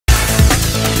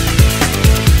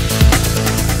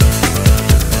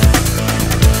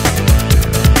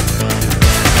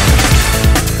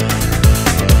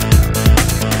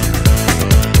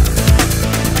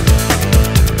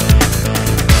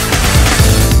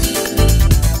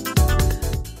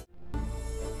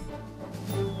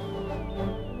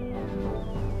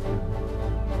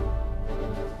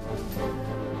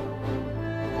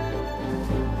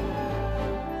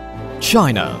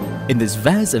China, in this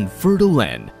vast and fertile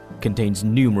land, contains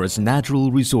numerous natural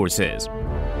resources.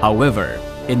 However,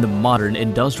 in the modern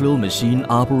industrial machine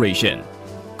operation,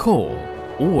 coal,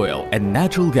 oil, and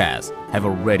natural gas have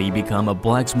already become a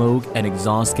black smoke and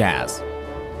exhaust gas.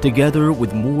 Together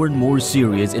with more and more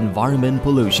serious environment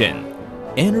pollution,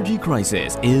 energy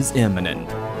crisis is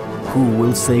imminent. Who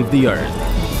will save the earth?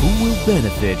 Who will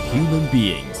benefit human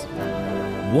beings?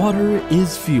 Water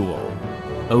is fuel.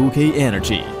 OK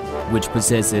Energy, which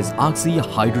possesses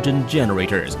oxy-hydrogen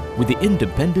generators with the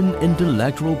independent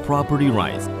intellectual property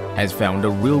rights, has found a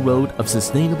railroad of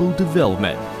sustainable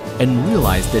development and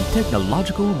realized the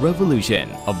technological revolution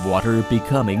of water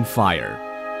becoming fire.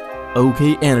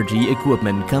 OK Energy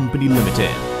Equipment Company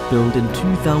Limited, built in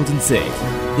 2006,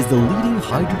 is the leading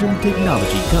hydrogen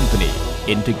technology company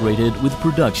integrated with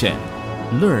production,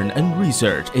 learn and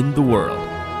research in the world.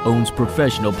 Owns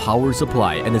professional power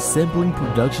supply and assembling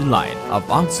production line of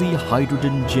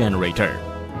oxy-hydrogen generator.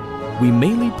 We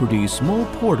mainly produce small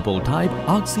portable type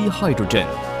oxy-hydrogen,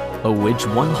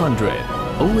 OH100,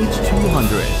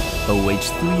 OH200,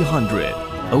 OH300,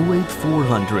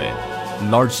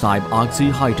 OH400, large type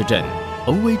oxy-hydrogen,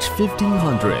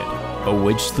 OH1500,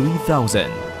 OH3000,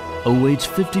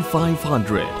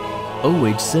 OH5500,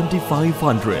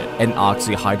 OH7500 and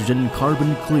oxy-hydrogen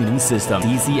carbon cleaning system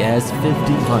CCS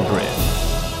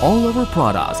 1500. All of our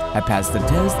products have passed the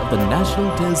test of the National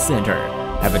Test Center,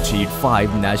 have achieved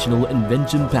 5 national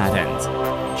invention patents,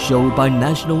 showed by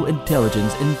National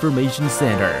Intelligence Information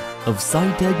Center of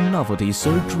SciTech Novelty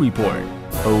Search Report.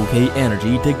 OK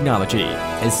Energy Technology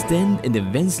is stand in the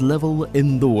advanced level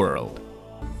in the world.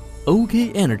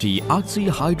 OK Energy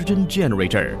oxy-hydrogen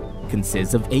generator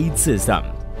consists of 8 systems.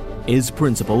 Its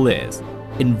principle is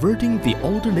inverting the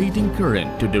alternating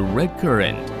current to direct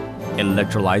current,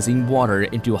 electrolyzing water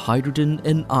into hydrogen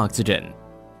and oxygen,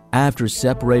 after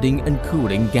separating and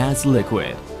cooling gas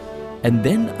liquid, and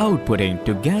then outputting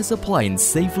to gas appliance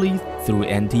safely through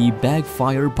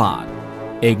anti-backfire pot,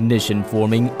 ignition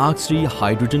forming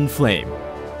oxy-hydrogen flame.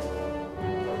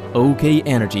 OK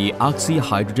Energy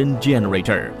oxy-hydrogen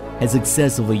generator has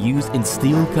excessively used in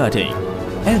steel cutting,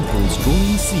 ampoules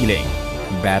drawing sealing,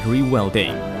 battery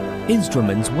welding,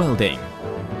 instruments welding,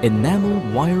 enamel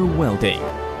wire welding,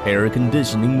 air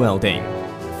conditioning welding,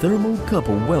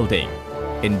 thermocouple welding,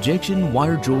 injection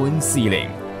wire drawing sealing,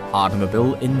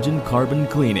 automobile engine carbon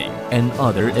cleaning, and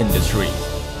other industries.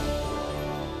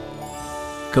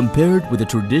 Compared with a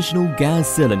traditional gas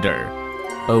cylinder,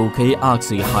 OK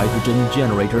oxy-hydrogen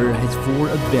generator has 4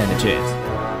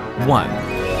 advantages. 1.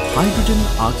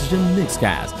 Hydrogen-oxygen mixed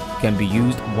gas can be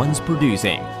used once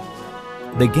producing.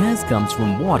 The gas comes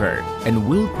from water and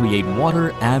will create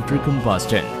water after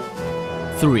combustion.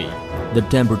 3. The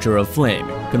temperature of flame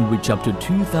can reach up to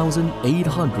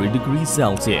 2,800 degrees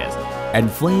Celsius and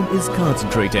flame is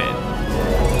concentrated.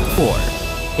 4.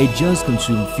 It just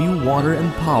consumes few water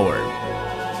and power.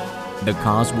 The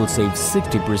cost will save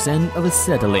 60% of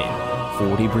acetylene,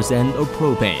 40% of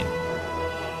propane,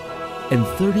 and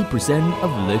 30% of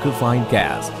liquefied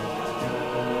gas.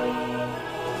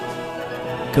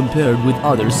 Compared with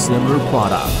other similar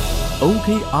products,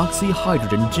 OK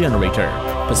oxy-hydrogen generator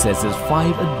possesses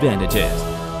 5 advantages.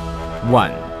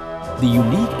 1. The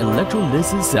unique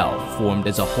electrolysis cell formed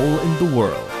as a whole in the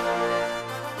world.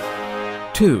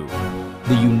 2.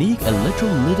 The unique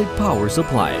electrolytic power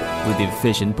supply with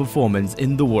efficient performance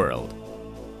in the world.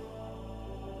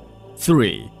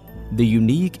 3. The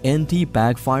unique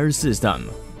anti-backfire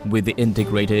system with the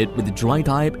integrated with dry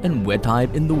type and wet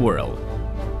type in the world.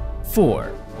 4.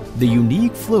 The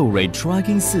unique flow rate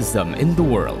tracking system in the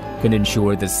world can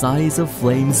ensure the size of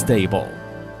flame stable.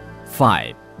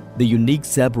 5. The unique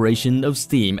separation of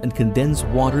steam and condensed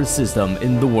water system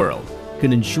in the world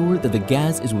can ensure that the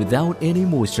gas is without any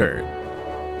moisture.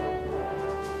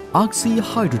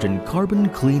 Oxy-hydrogen carbon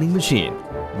cleaning machine,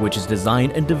 which is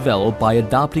designed and developed by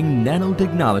adopting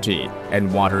nanotechnology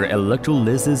and water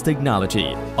electrolysis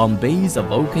technology on base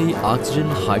of OK oxygen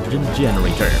hydrogen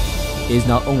generator, is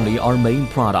not only our main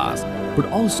products, but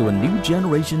also a new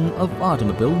generation of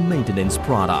automobile maintenance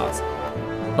products.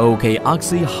 OK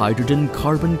oxy-hydrogen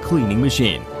carbon cleaning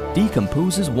machine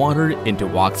decomposes water into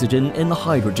oxygen and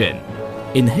hydrogen,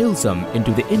 inhales them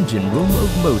into the engine room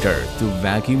of motor through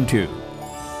vacuum tube.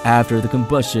 After the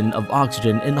combustion of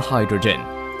oxygen and hydrogen,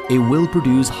 it will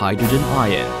produce hydrogen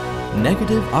ion,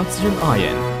 negative oxygen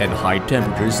ion, and high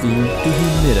temperature steam to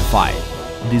humidify,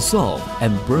 dissolve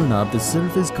and burn up the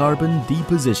surface carbon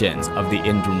depositions of the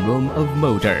engine room of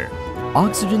motor,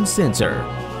 oxygen sensor,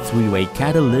 3-way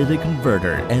catalytic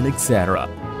converter, and etc.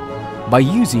 By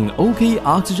using OK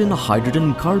oxygen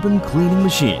hydrogen carbon cleaning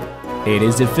machine, It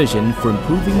is efficient for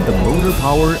improving the motor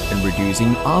power and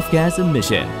reducing off-gas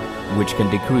emission, which can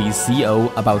decrease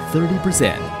CO about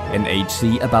 30% and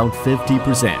HC about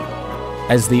 50%.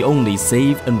 As the only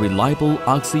safe and reliable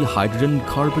oxy-hydrogen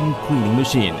carbon cleaning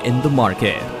machine in the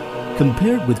market,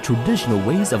 compared with traditional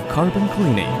ways of carbon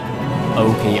cleaning,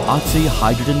 OK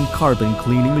oxy-hydrogen carbon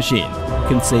cleaning machine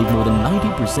can save more than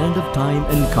 90% of time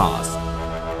and cost.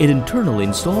 It internally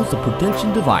installs a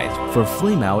protection device for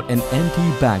flame-out and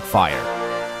anti-backfire.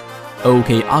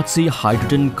 OK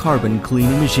oxy-hydrogen carbon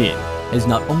cleaning machine has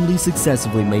not only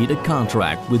successfully made a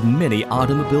contract with many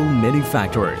automobile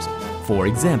manufacturers, for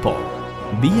example,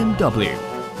 BMW,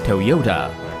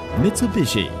 Toyota,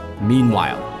 Mitsubishi.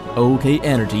 Meanwhile, OK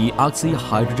Energy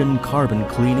oxy-hydrogen carbon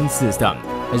cleaning system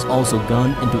has also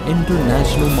gone into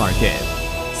international markets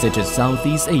such as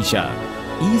Southeast Asia,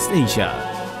 East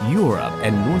Asia, Europe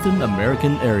and Northern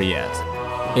American areas.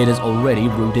 It is already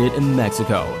rooted in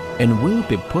Mexico and will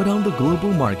be put on the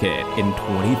global market in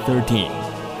 2013.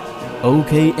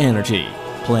 OK Energy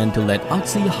plan to let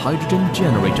oxy-hydrogen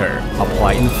generator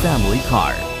apply in family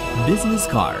car, business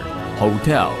car,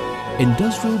 hotel,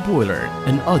 industrial boiler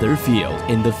and other fields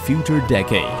in the future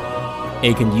decade.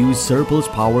 It can use surplus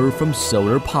power from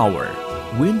solar power,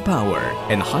 wind power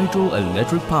and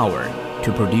hydroelectric power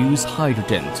to produce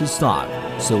hydrogen to stock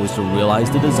so as to realize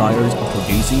the desires of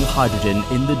producing hydrogen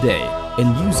in the day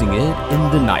and using it in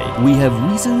the night. We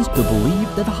have reasons to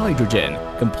believe that hydrogen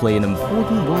can play an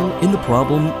important role in the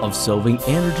problem of solving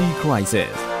energy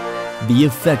crisis. The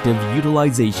effective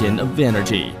utilization of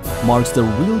energy marks the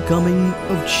real coming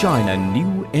of China's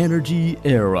new energy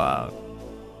era.